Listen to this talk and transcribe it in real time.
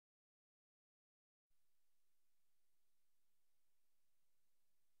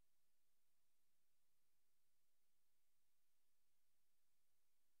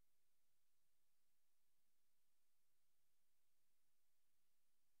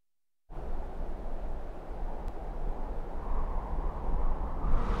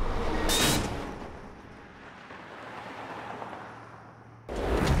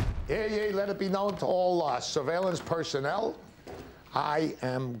Hear ye, let it be known to all surveillance personnel, I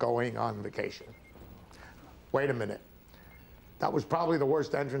am going on vacation. Wait a minute. That was probably the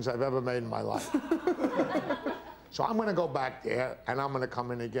worst entrance I've ever made in my life. So I'm gonna go back there and I'm gonna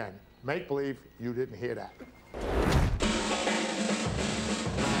come in again. Make believe you didn't hear that.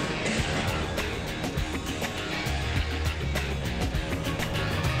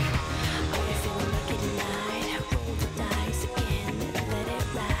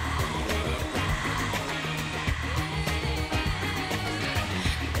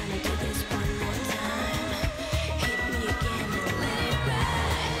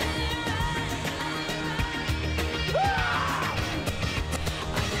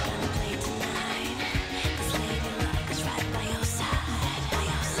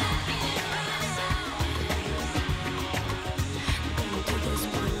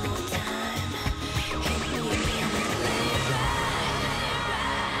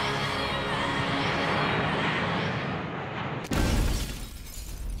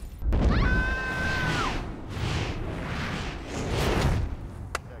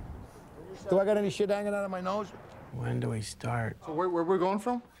 Do I got any shit hanging out of my nose? When do we start? So where we're going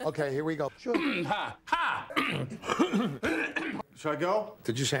from? Okay, here we go. Sure. Ha! Ha! Should I go?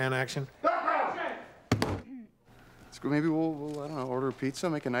 Did you say an action? Maybe we'll, I don't know, order a pizza,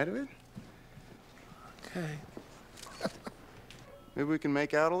 make a night of it? Okay. Maybe we can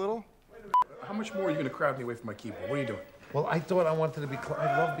make out a little? How much more are you going to crowd me away from my keyboard? What are you doing? Well, I thought I wanted to be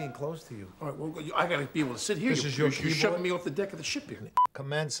I love being close to you. All right, well, I got to be able to sit here. This is your You're keyboard? shoving me off the deck of the ship here.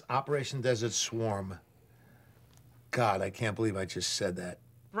 Commence Operation Desert Swarm. God, I can't believe I just said that.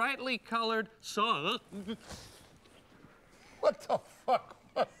 Brightly colored song. What the fuck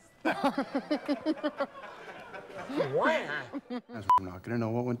was that? Wow. I'm not gonna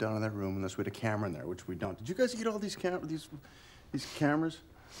know what went down in that room unless we had a camera in there, which we don't. Did you guys get all these cameras?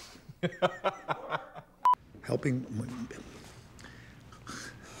 Helping.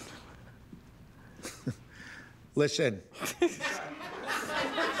 Listen.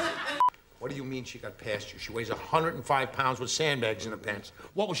 What do you mean she got past you? She weighs 105 pounds with sandbags in her pants.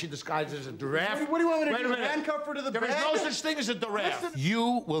 What was she disguised as, a giraffe? What do you want me to Wait a do? minute. Handcuff her to the There bed? is no such thing as a giraffe.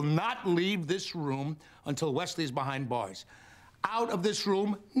 You will not leave this room until Wesley's behind bars. Out of this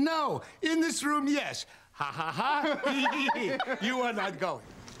room, no. In this room, yes. Ha ha ha. You are not going.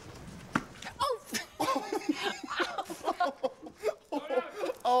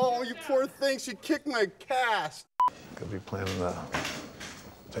 Oh, you poor thing. She kicked my cast. Could be planning to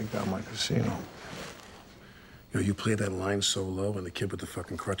take down my casino. Yo, you play that line so low, and the kid with the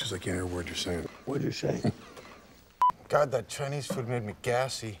fucking crutches, I can't hear a word you're saying. What'd you say? God, that Chinese food made me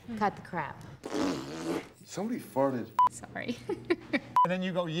gassy. Cut the crap. Somebody farted. Sorry. And then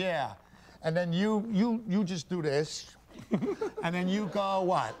you go, yeah. And then you just do this. And then you go,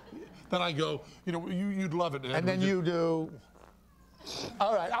 what? Then I go, you know, you'd love it. And then you do.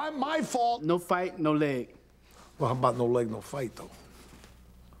 All right, my fault. No fight, no leg. Well, how about no leg, no fight, though?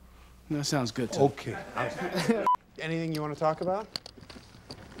 That sounds good, too. Okay. Anything you want to talk about?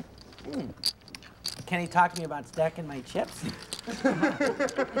 Can he talk to me about stacking my chips?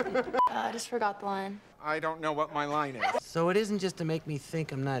 I just forgot the line. I don't know what my line is. So it isn't just to make me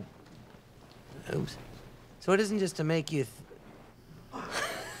think I'm not... Oops. So it isn't just to make you...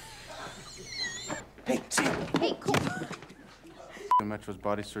 Hey, cool. Metro's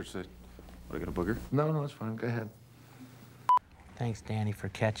body search said, what, I got a booger? No, it's fine. Go ahead. Thanks, Danny, for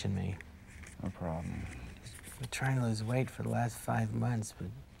catching me. No problem. I've been trying to lose weight for the last 5 months, but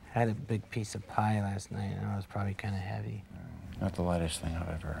had a big piece of pie last night, and I was probably kind of heavy. Not the lightest thing I've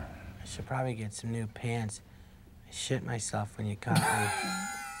ever... I should probably get some new pants. I shit myself when you caught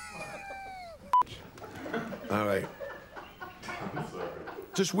me. All right.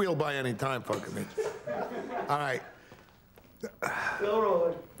 Just wheel by any time, fucking me. All right. Still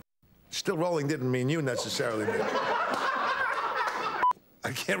rolling. Still rolling didn't mean you necessarily.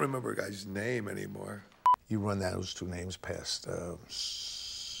 I can't remember a guy's name anymore. You run those two names past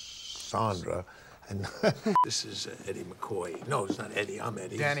Sandra, and this is Eddie McCoy. No, it's not Eddie. I'm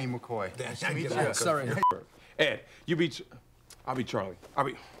Eddie. Danny McCoy. Sorry. Ed, you be... I'll be Charlie.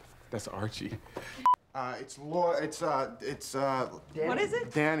 That's Archie. It's Laura. It's What is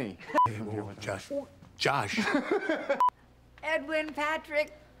it? Danny. Josh. Edwin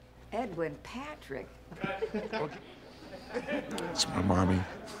Patrick. Edwin Patrick. It's my mommy.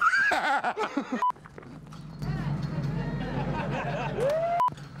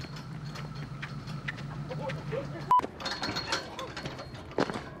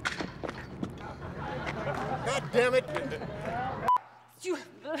 God damn it. You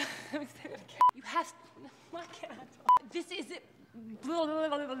have. Why can't I talk? This is it.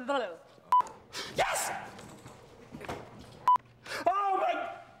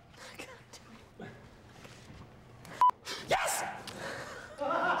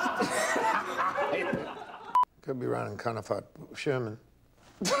 Could be running kind of a Sherman.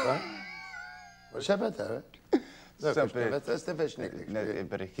 Right? What's that about that? That's the vision.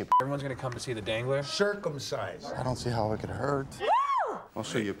 Everyone's gonna come to see the dangler. Circumcised. I don't see how it could hurt. I'll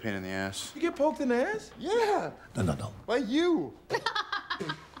show you a pain in the ass. You get poked in the ass? Yeah. No. Why you?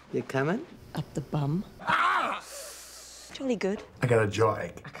 You coming? Up the bum. Jolly good. I got a jaw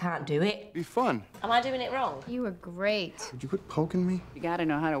ache. I can't do it. Be fun. Am I doing it wrong? You were great. Would you quit poking me? You gotta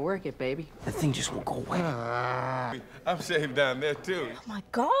know how to work it, baby. That thing just won't go away. I'm safe down there, too. Oh my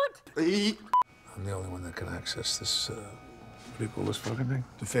God. I'm the only one that can access this, what do you call this fucking thing?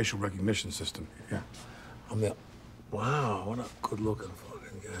 The facial recognition system. Yeah. Wow, what a good-looking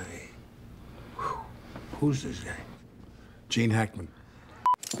fucking guy. Whew. Who's this guy? Gene Hackman.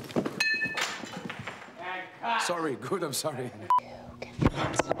 Sorry, good, I'm sorry.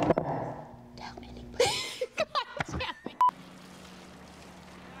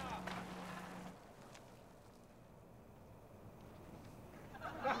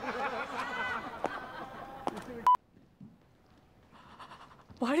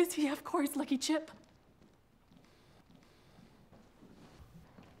 Why does he have Corey's lucky chip?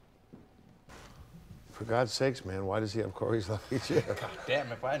 For God's sakes, man, why does he have Corey's lucky chip?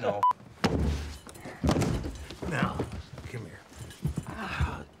 Damn if I know. Now, come here.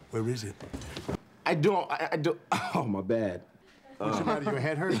 Where is it? I don't. Oh, my bad. What's the matter? Your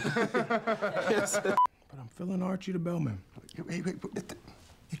head hurt? Yes. But I'm feeling Archie the Bellman. Wait.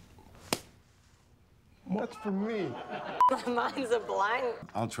 That's for me. Mine's a blank.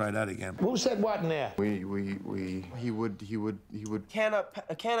 I'll try that again. Who said what in there? He would.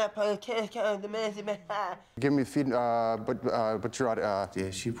 Give me feed, but you're out,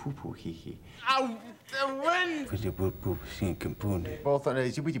 yeah, she poo-poo, hee. Ow! Run! Both on a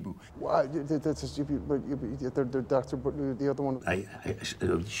jibbity-boo. Why? That's a stupid, but the doctor, but the other one.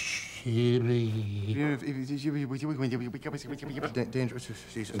 Dangerous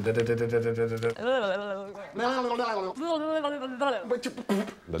season.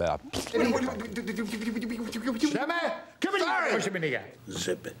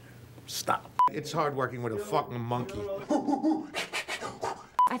 Zip it. Stop. It's hard working with a fucking monkey.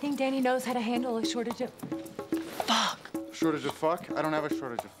 I think Danny knows how to handle a shortage of... Shortage of fuck? I don't have a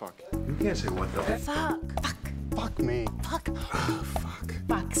shortage of fuck. You can't say what the Fuck. Fuck me. Fuck. Fuck.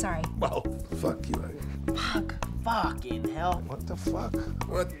 Fuck, sorry. Well, fuck you. Fuck. Fucking hell. What the fuck?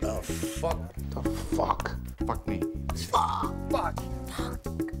 What the fuck? The fuck? Fuck me.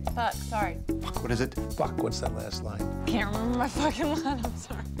 Fuck, sorry. What is it? Fuck, what's that last line? Can't remember my fucking line, I'm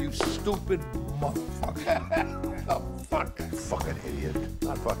sorry. You stupid motherfucker. Oh, fuck. Fucking idiot.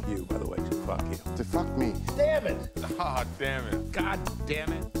 Not fuck you, by the way. Just fuck you. To fuck me. Damn it. Oh, damn it. God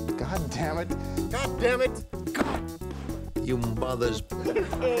damn it. God damn it. God damn it. God. You mother's...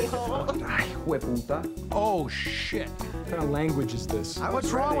 Oh shit! What kind of language is this?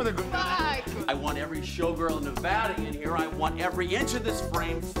 What's wrong with it? I want every showgirl in Nevada in here. I want every inch of this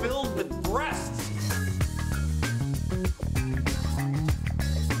frame filled with breasts.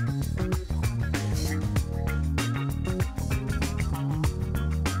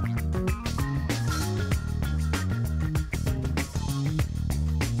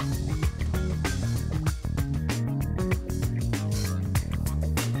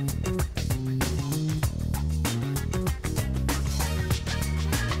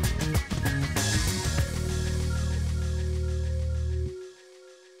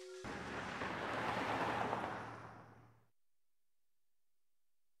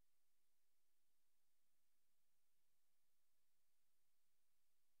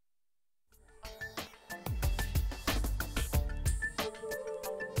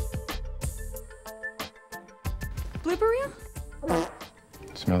 Blooper reel?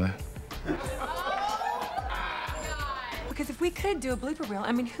 Smell that? Because if we could do a blooper reel,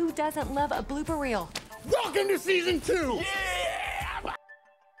 I mean, who doesn't love a blooper reel? Welcome to season 2. Yeah!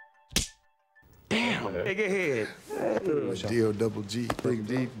 Damn. Take a head. D-O double G. Big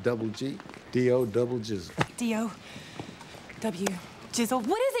D double G. D-O double jizzle. D-O-W jizzle.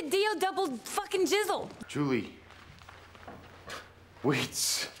 What is it, D-O double fucking jizzle? Julie.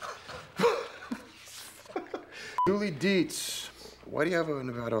 Waits. Julie Dietz. Why do you have a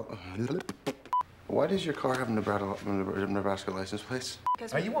Nevada... Why does your car have a Nebraska license plate?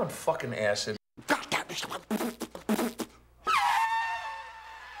 Are you on fucking acid?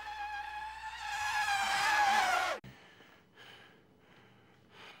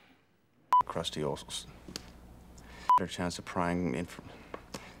 Crusty Olson. Better chance of prying in from...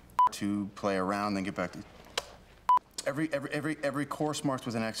 To play around, then get back to... Every course marked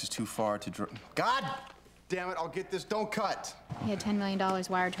with an X is too far to draw... God damn it, I'll get this, don't cut! He had $10 million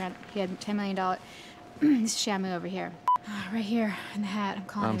wire transfer. He had $10 million This is Shamu over here. Right here in the hat. I'm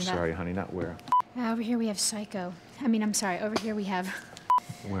calling I'm it sorry, honey, not where. Over here we have Psycho. I'm sorry. Over here we have.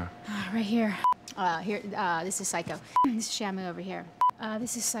 Where? Right here. This is Psycho. This is Shamu over here.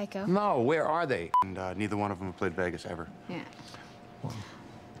 This is Psycho. No, where are they? And neither one of them have played Vegas ever. Yeah. Well,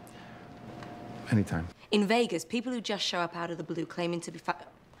 anytime. In Vegas, people who just show up out of the blue claiming to be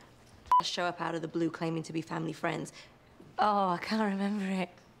family friends. Oh, I can't remember it.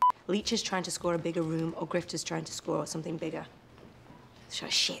 Leech is trying to score a bigger room, or Grifter's trying to score something bigger.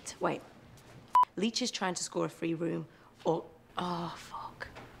 Shit, wait. Leech is trying to score a free room, or... Oh, fuck.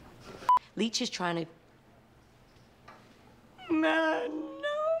 Leech is trying to... Man,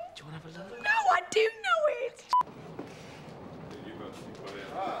 no. Do you want to have a look? No, I do know it.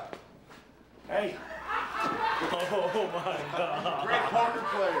 Hey. Oh, my God. Great poker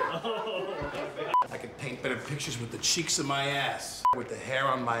player. I could paint better pictures with the cheeks of my ass, with the hair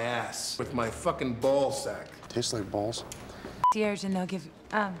on my ass, with my fucking ball sack. Tastes like balls. Concierge and they'll give,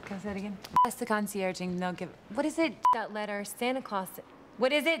 can I say it again? That's the concierge and they'll give, what is it? That letter, Santa Claus,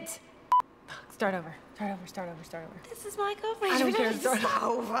 what is it? Start over. This is my girlfriend. I don't care. Start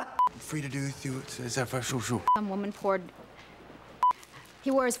over. Free to do with you. Is that for sure? Some woman poured. He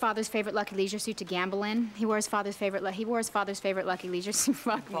wore his father's favorite Lucky Leisure suit to gamble in. He wore his father's favorite Lucky Leisure suit.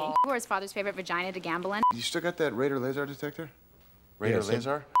 Fuck me. He wore his father's favorite vagina to gamble in. You still got that Raider laser detector? Raider Yes,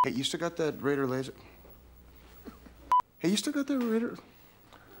 laser? Hey, you still got that Raider laser? Hey, you still got that Raider?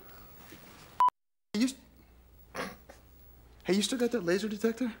 Hey, you still got that laser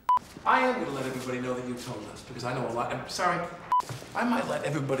detector? I am gonna let everybody know that you told us, because I know a lot. I'm sorry. I might let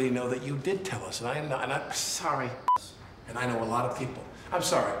everybody know that you did tell us, and I'm sorry. And I know a lot of people. I'm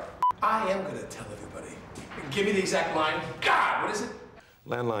sorry. I am gonna tell everybody. Give me the exact line. God, what is it?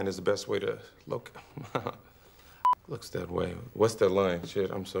 Landline is the best way to look. Looks that way. What's that line? Shit,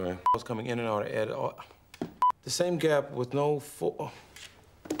 I'm sorry. I was coming in and out of Ed. The same gap with no full.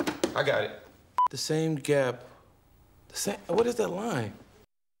 I got it. The same gap. The same. What is that line?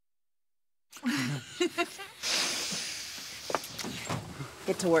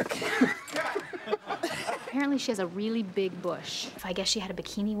 Get to work. Apparently she has a really big bush. I guess she had a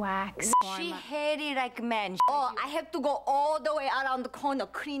bikini wax. She hated like man. Oh, I have to go all the way around the corner,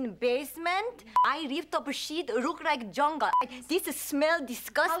 clean basement. I ripped up a sheet, look like jungle. This smell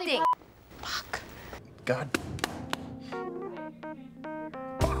disgusting. Fuck. God.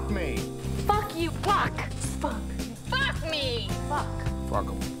 Fuck me. Fuck you, fuck. Fuck. Fuck me. Fuck. Fuck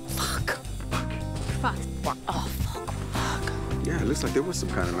 'em. Fuck. Fuck. Fuck. Oh, fuck. Fuck. Yeah, it looks like there was some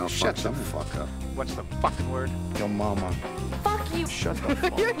kind of malfunction. Shut the fuck up. What's the fucking word? Your mama. Fuck you. Shut the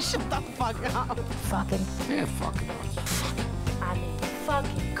fuck up. Shut the fuck up. Fucking. Yeah, fucking. I mean,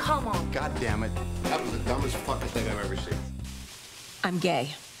 fucking, come on. God damn it. That was the dumbest fucking thing I've ever seen. I'm gay.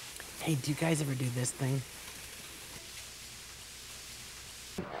 Hey, do you guys ever do this thing?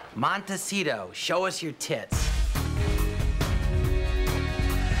 Montecito, show us your tits.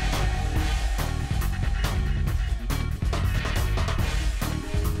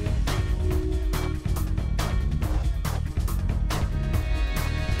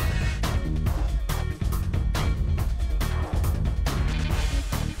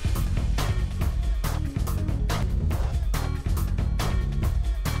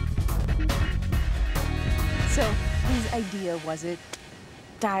 So, whose idea was it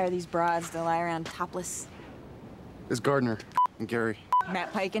to hire these broads to lie around topless? It's Gardner and Gary.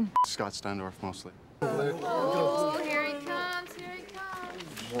 Matt Piken? Scott Steindorf, mostly. Oh, here he comes, here he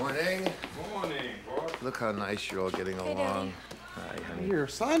comes. Morning. Morning, boy. Look how nice you're all getting along. Hi, honey. Here,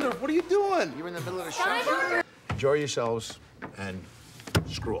 Steindorf, what are you doing? You're in the middle of the show. Enjoy yourselves and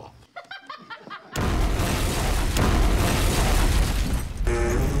screw off.